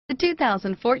The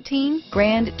 2014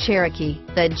 Grand Cherokee.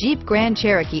 The Jeep Grand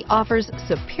Cherokee offers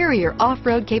superior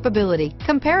off-road capability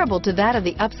comparable to that of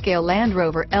the upscale Land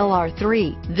Rover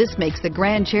LR3. This makes the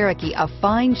Grand Cherokee a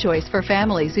fine choice for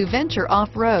families who venture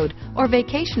off-road or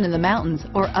vacation in the mountains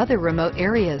or other remote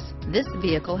areas. This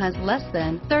vehicle has less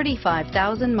than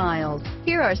 35,000 miles.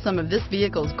 Here are some of this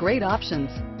vehicle's great options: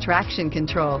 traction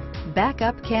control,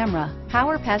 backup camera,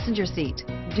 power passenger seat,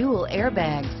 dual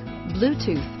airbags,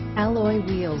 Bluetooth, alloy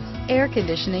wheels, air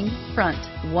conditioning, front,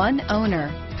 one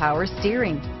owner, power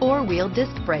steering, four-wheel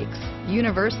disc brakes,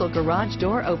 universal garage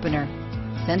door opener,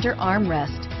 center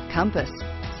armrest, compass,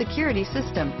 security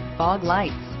system, fog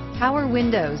lights, power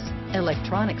windows,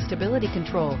 electronic stability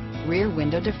control, rear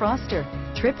window defroster,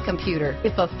 trip computer.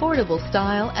 If affordable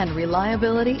style and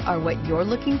reliability are what you're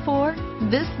looking for,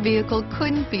 this vehicle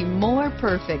couldn't be more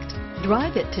perfect.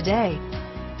 Drive it today.